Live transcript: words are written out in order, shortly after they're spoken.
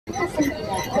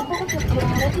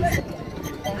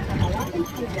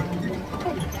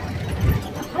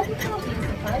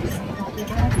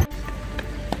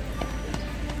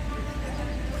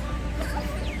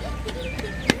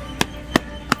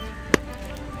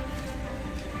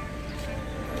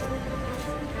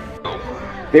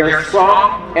They are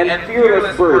strong and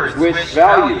fearless birds which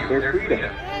value their freedom.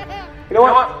 You know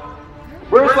what?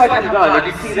 Birds like Hamdan, if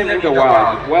you see them in the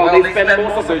wild, well, they spend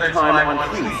most of their time on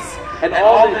trees. And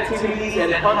all the activities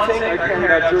and hunting are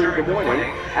carried out during the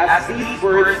morning as these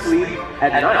birds sleep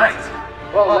at night.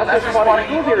 Well, that's just why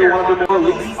they're one of the more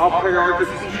least of priority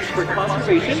species for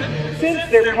conservation since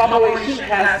their population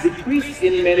has decreased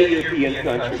in many European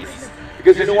countries.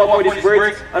 Because you know what, for these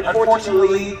birds,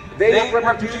 unfortunately, they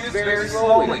reproduce very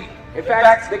slowly. In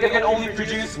fact, they can only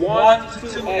produce 1 to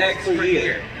 2 eggs per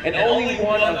year. And only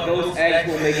one of those eggs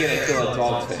will make it until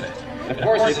adulthood. And of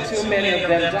course, if too many of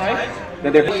them die,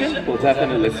 then their population will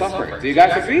definitely suffer. Do you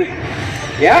guys agree?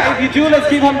 Yeah? If you do, let's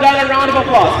give Hamdan a round of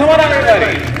applause. Come on,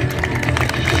 everybody!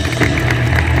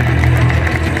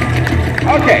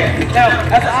 Okay, now,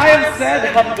 as I have said,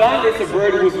 Hamdan is a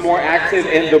bird who's more active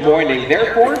in the morning.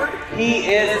 Therefore, he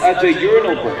is a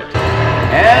diurnal bird.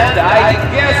 And I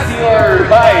guess you're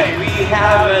right, we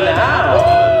have an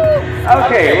owl.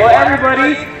 Okay, well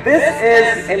everybody, this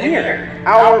is Emir,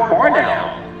 our barn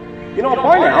owl. You know,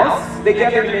 barn owls, they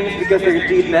get their names because they're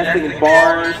deep nesting in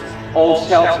barns, old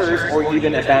shelters, or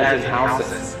even abandoned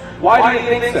houses. Why do you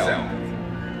think so?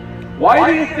 Why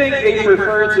do you think they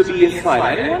prefer to be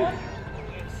inside? Anyone?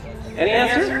 Any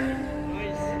answer?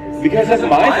 Because of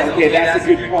mice? Okay, that's a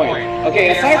good point. Okay,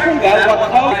 aside from that, what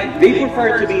causes they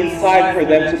prefer to be inside for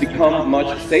them to become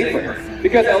much safer?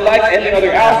 Because unlike any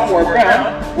other owl who are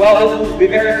brown, well, it will be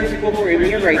very difficult for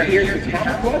Emir right here to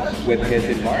camouflage with his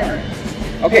environment.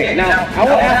 Okay, now, I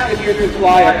will ask Emir to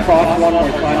fly across one more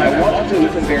time. I want you to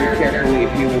listen very carefully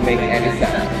if you will make any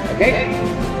sound. Okay?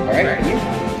 Alright, Emir?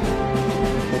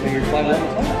 So Emir, fly one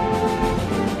more time.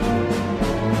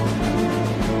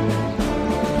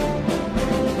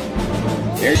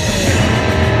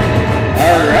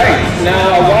 Alright, now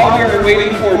while we're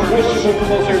waiting for Bush to move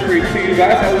closer to you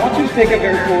guys, I want you to take a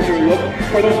very closer look.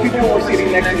 For those people who are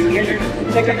sitting next to me here,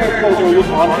 take a very closer look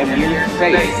on Emir's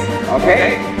face.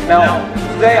 Okay? Now,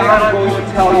 today I'm going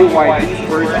to tell you why these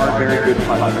birds are very good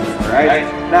hunters. Alright?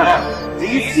 Now, do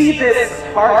you see this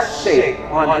heart shape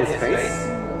on his face?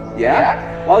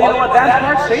 Yeah? Well, you know what? That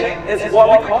heart shape is what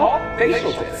we call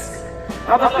facial disc.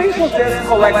 Now the facial disc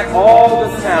collects all the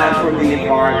sound from the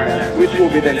environment, which will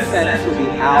be then sent to the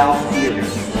owl's ears.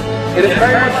 It is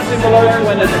very much similar to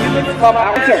when the humans come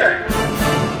out.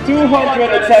 270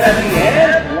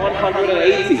 and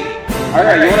 180.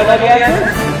 Alright, you want to know the answer?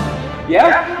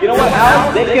 Yeah? You know what,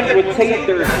 owls, they can rotate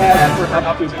their heads for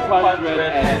up to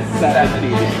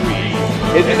 170 degrees.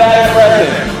 Isn't that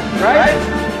impressive? Right?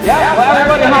 Yeah? Well,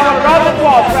 everybody have a round of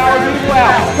applause for our beautiful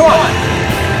owls. Come on!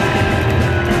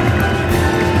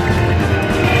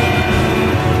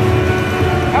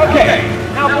 Okay,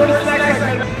 now for this next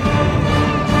segment.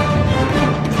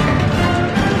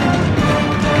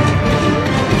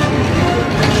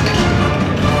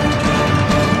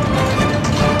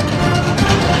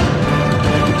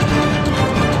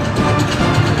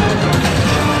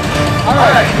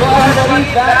 Alright, well everybody,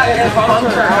 that is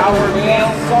Hunter, our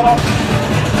male song.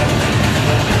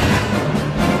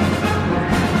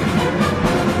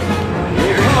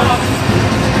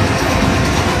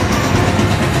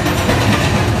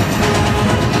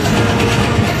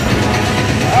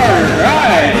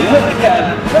 Alright, look at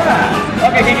that!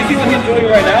 Okay, can you see what he's doing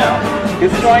right now?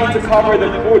 He's trying to cover the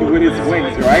food with his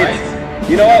wings, right?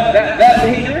 You know what? That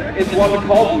behavior is what we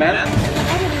call man.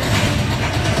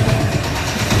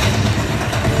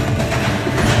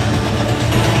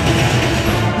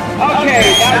 Okay,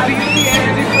 now do you see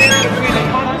any difference between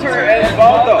Hunter and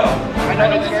Baldo? I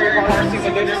know it's very hard to see,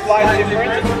 but there's a slight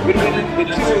difference between the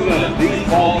two of these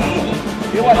bald eagles.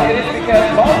 You know what it is? Because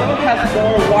Baldo has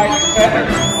more white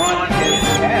feathers on his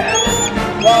head.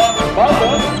 Well,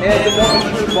 Baldo is the more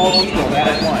mature bald eagle,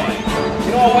 that is why.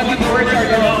 You know what, when these birds are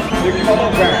young, they're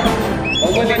color brown.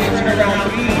 But when they turn around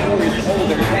 3 or 4 years old,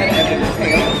 their head and their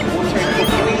tail will turn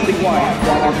completely white,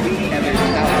 while their feet and their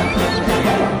talons will turn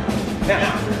yellow.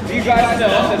 Now, do you guys know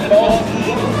that bald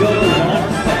eagles build a long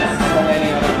nest from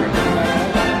any other bird?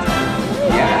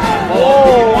 Yeah. Well,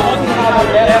 you want to see how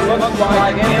the nest looks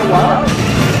like in the wild?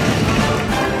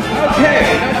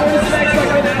 Okay, now for this next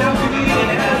segment, I want to meet an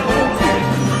animal team.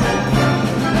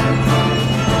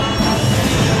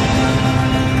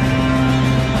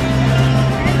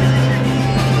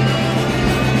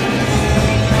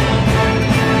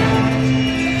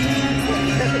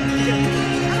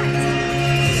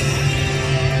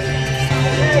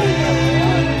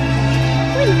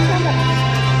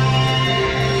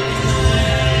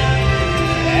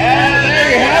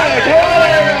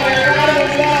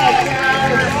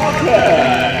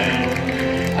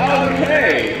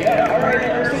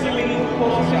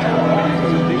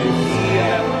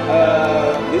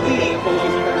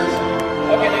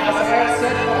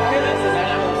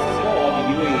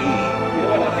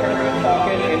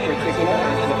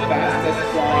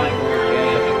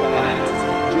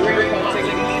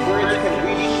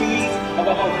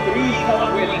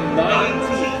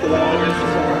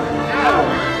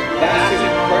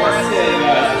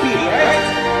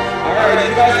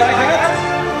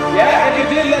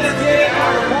 excited. Let's get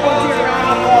our quality round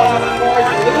of applause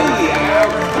for Lily.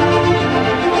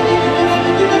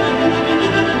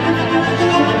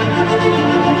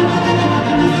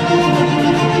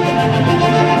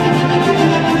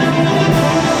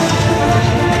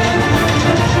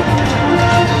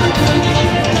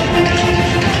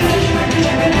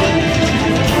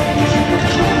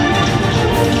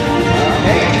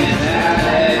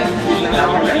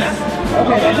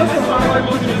 Okay, and just a reminder,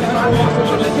 which is not going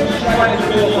to sit right in the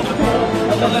middle of the pool.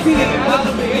 And let's see if Alice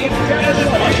will be able to get this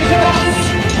one.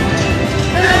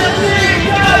 And she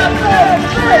got the finish!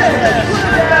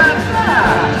 Look at that!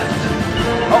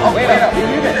 Oh, wait up, you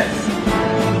do this.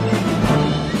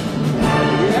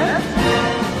 You do that?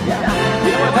 Yeah.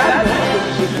 You know what that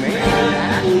was just made?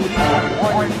 Actually,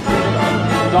 one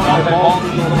Dr.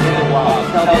 Baldwin in a while.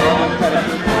 Tell the wrong credit.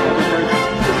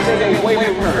 Stay away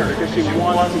from her because she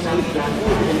wants to keep the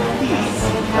food in peace.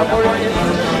 Now, for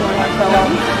instance,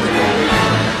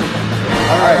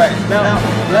 alright, now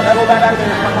let's go back to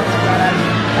their contact.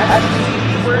 As you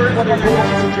see, first what they're going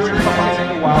to do during the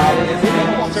hunting while is they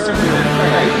will serve their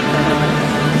prey.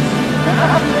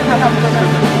 Now, after they have the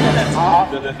minutes off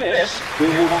the fish, they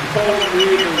will pull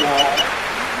through the wall.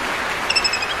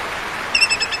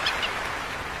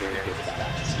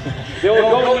 They will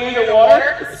go near the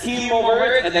water, skim over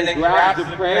it, and then grab the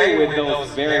prey with those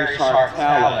very sharp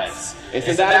talons.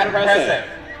 Isn't that impressive?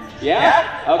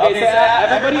 Yeah? Okay, so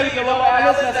everybody below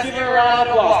Alice, let's give her a round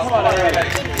of applause. Come on, everybody.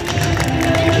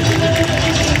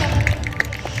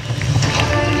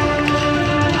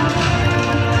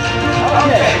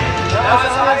 Okay, now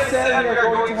as I said, we are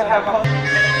going to have fun.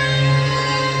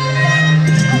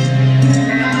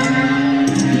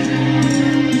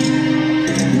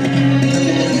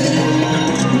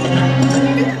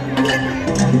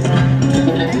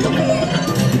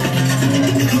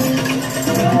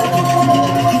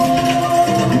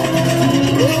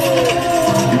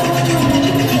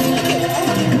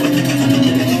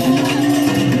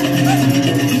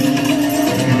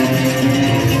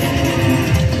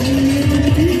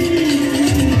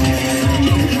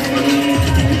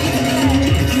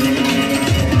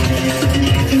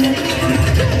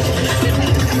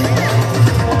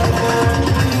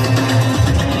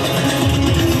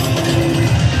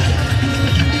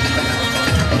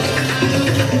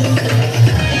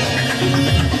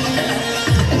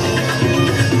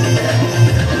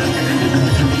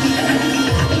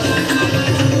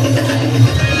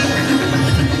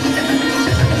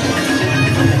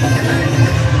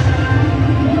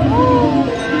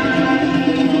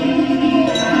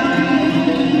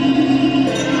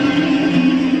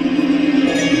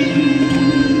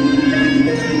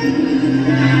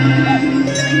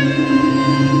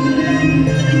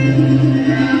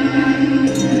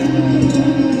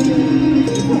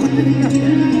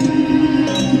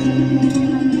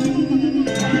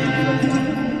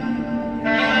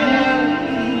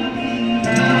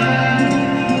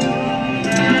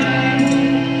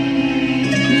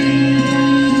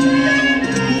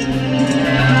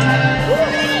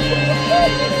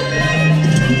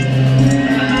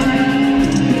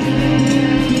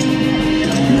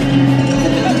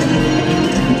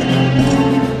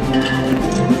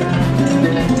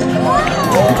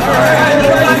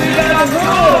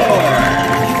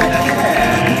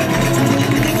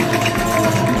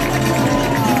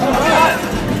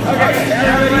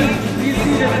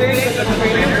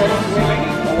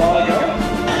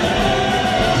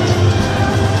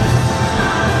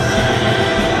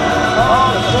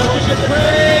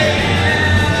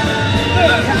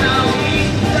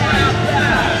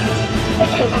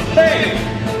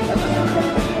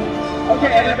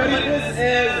 Okay, everybody, this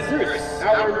is Bruce,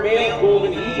 our male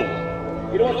golden eagle.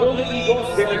 You know what, golden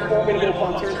eagles, they're formidable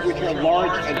hunters which are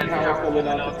large and powerful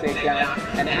enough to take down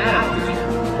an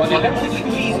animal, but they don't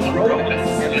squeeze rodents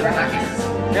and rabbits.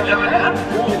 Now, that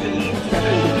golden eagle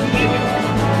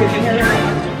can carry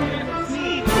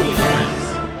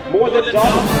more than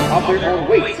double of their own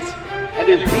weight, and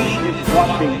their beak is what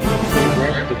they use to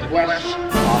rip the flesh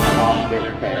off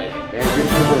their prey. Very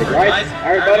beautiful word, right?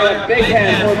 Everybody, a big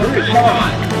hand for Bruce, come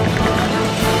on!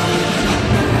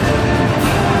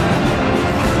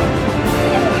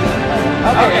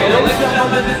 Okay, let's jump on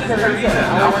this curtain.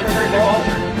 Our turkey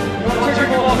vulture.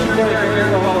 Turkey vultures are very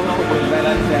well known for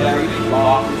legendary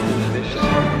long position.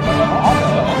 But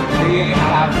also, they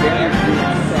have very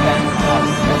good sense of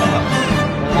smell.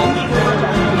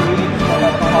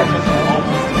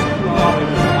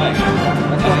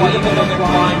 That's why even if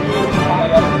flying really high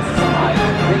up in the sky,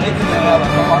 they can smell the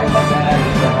heart that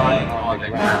is lying on the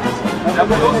ground. Now,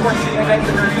 for those who see next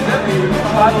to the reason, we will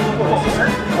try to closer.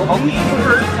 Well, these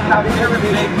birds have very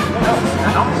big noses,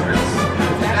 and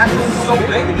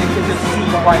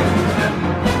white them.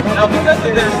 Now, because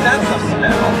of their sense of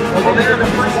smell, well, they are the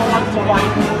first ones to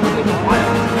white in the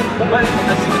wild. But as you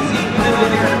can see, even though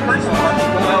they are the first ones,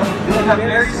 well, they have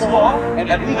very small and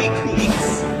weak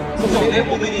beaks. So they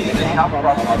will be needing the help from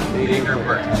a bigger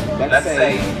bird. Let's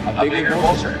say a bigger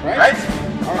vulture, right?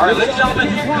 Alright, ladies and gentlemen,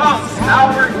 here comes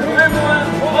our equivalent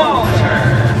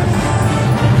vulture.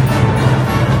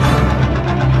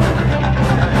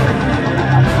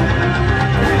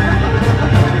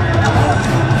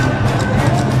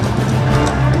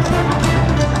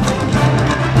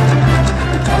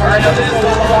 Alright, now this is the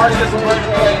largest bird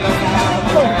that we have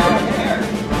here.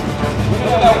 Look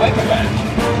at that wing event.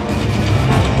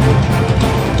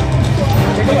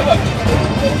 Take a look.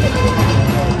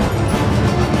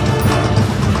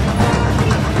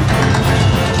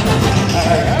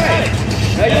 Alright.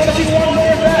 Now you want to see one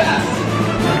more of that?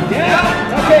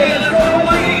 Yeah? Okay, let's go with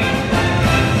me.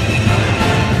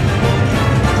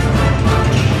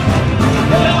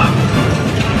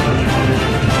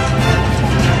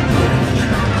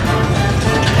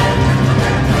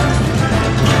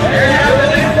 There you have it,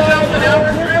 ladies and gentlemen, our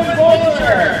ribbon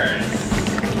vultures.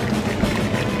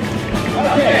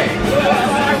 Okay, well,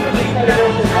 aside from the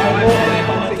incredible survival and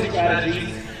hunting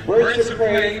strategies, birds of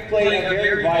prey play a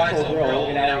very vital role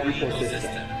in our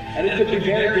ecosystem, and it could be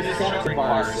very destructive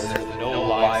viruses with no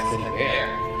lives in the air.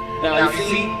 Now, you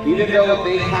see, even though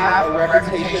they have a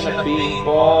reputation of being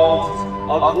bald,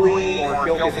 ugly, or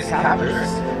filthy captors,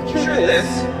 truth is,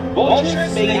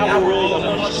 vultures make our world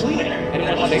a much cleaner and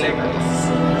a much safer place.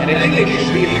 And I think they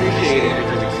should be appreciated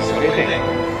for doing so. What do you think?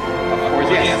 Of course,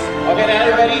 yes. Okay, now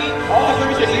everybody, all the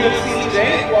birds that you have seen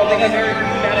today, well, they have very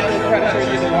few natural predators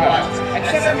in the wild,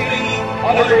 except for maybe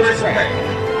other birds of prey.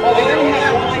 Well, they only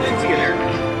have one thing together: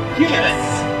 humans.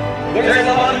 There's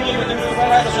a lot of humans in the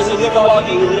forest, so they live on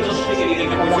the little shady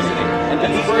and poisoning. And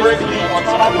these birds being on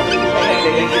top of the thing,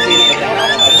 they indicate that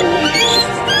that's a whole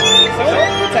ecosystem. So,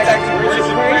 protecting birds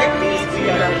of prey means we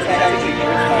are protecting the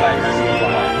earth's biodiversity as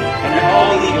well. And we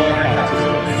all need to learn how to do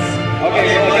this.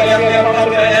 Okay, well, I guess we have come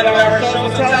to the end of our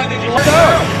show. So tell me, did you like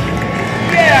it?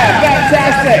 Yeah,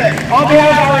 fantastic! On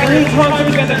behalf of our elite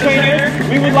hunters and the trainer,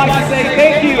 we would like to say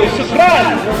thank you,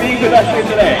 shukran, for being with us here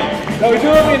today. So we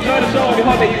do hope you enjoyed the show, and we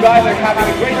hope that you guys are having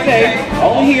a great day,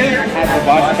 only here at the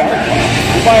Vijesh Paradise.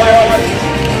 Goodbye, everyone.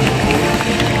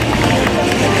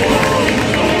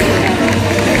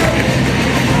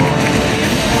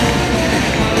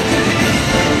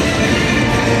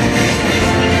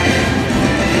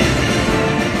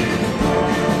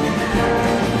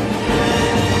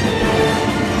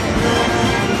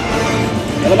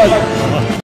 Bye-bye.